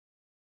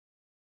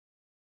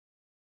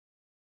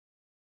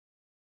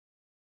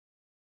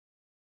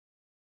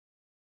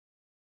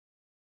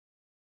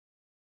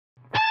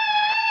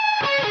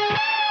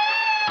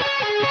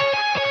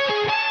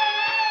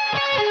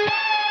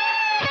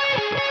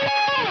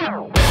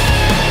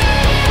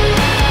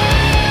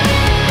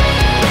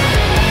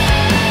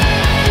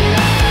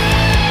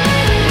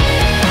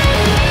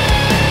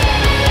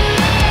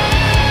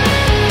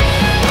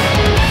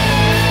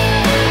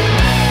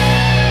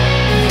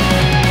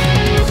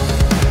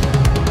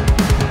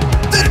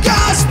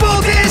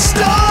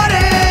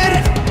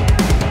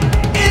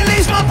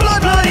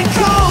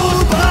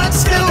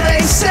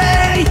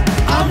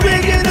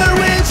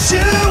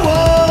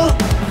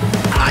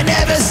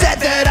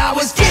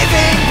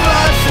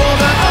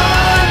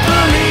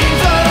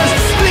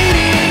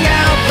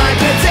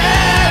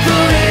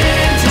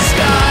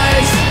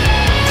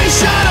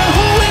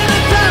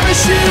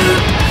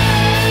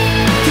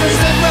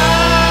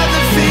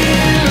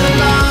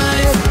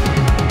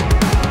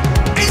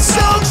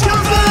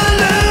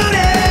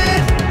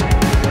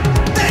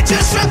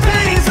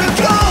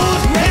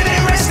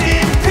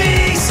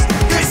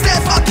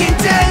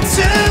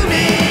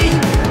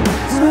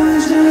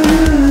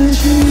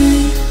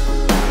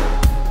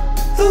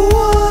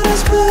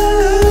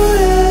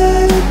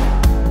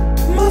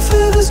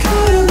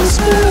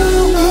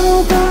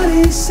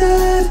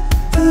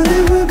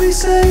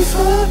Safe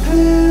up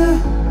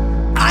here.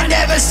 I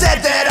never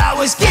said that I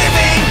was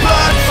giving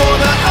blood for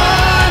the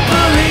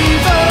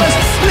unbelievers,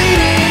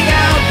 bleeding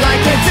out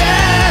like a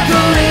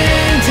devil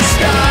in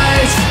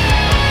disguise.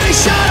 They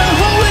shot a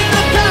hole in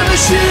the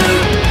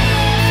parachute,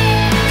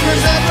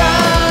 'cause I'd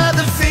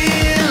rather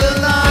feel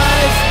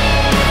alive.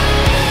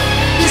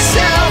 Your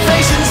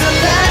salvation's a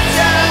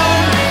letdown.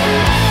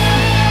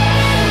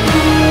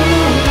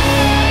 Ooh.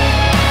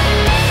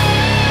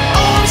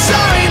 Oh, I'm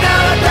sorry,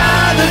 now I'd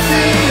rather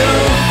feel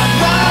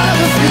alive.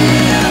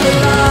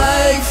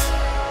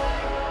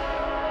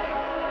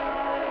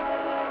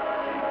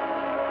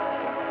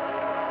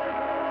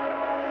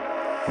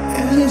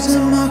 It leaves a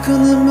mark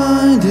on the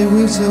mind, it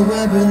weaves a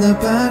web in the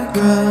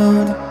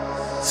background.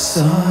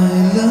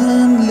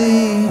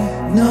 Silently,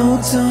 no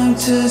time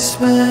to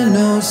spare,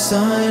 no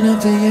sign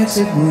of the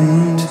exit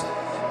wound.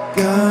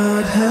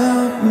 God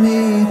help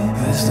me,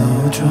 there's no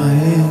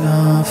drying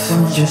off,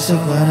 I'm just so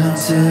right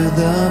onto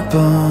the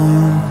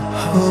bone.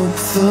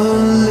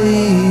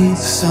 Hopefully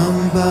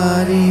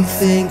somebody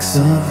thinks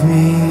of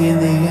me in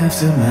the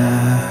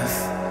aftermath.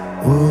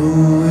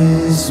 Woe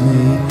is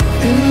me.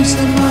 It leaves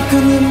the mark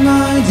on the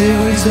mind, it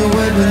weaves the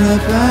web in the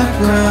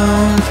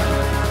background.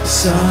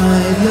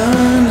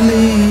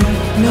 Silently,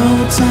 no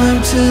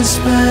time to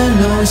spare,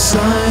 no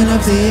sign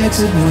of the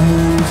exit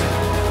wound.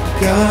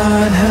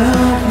 God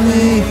help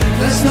me,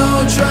 there's no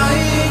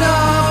drying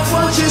off,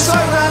 once you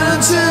start right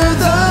onto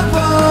the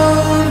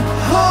bone.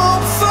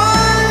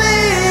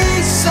 Hopefully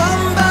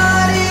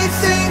somebody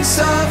thinks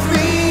of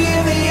me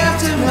in the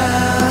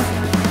aftermath.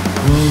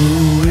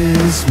 Woe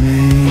is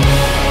me.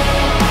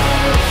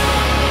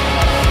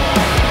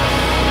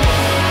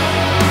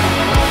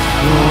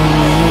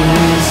 Woe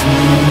is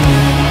me.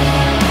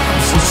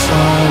 I'm so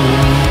sorry,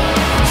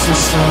 I'm so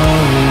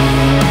sorry.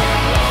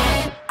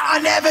 I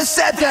never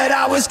said that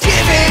I was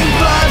giving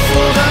blood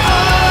for the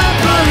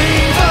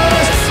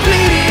unbelievers,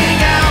 bleeding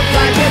out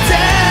like a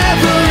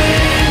devil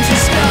in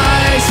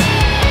disguise.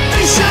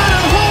 They shot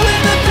a hole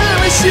in the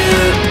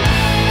parachute.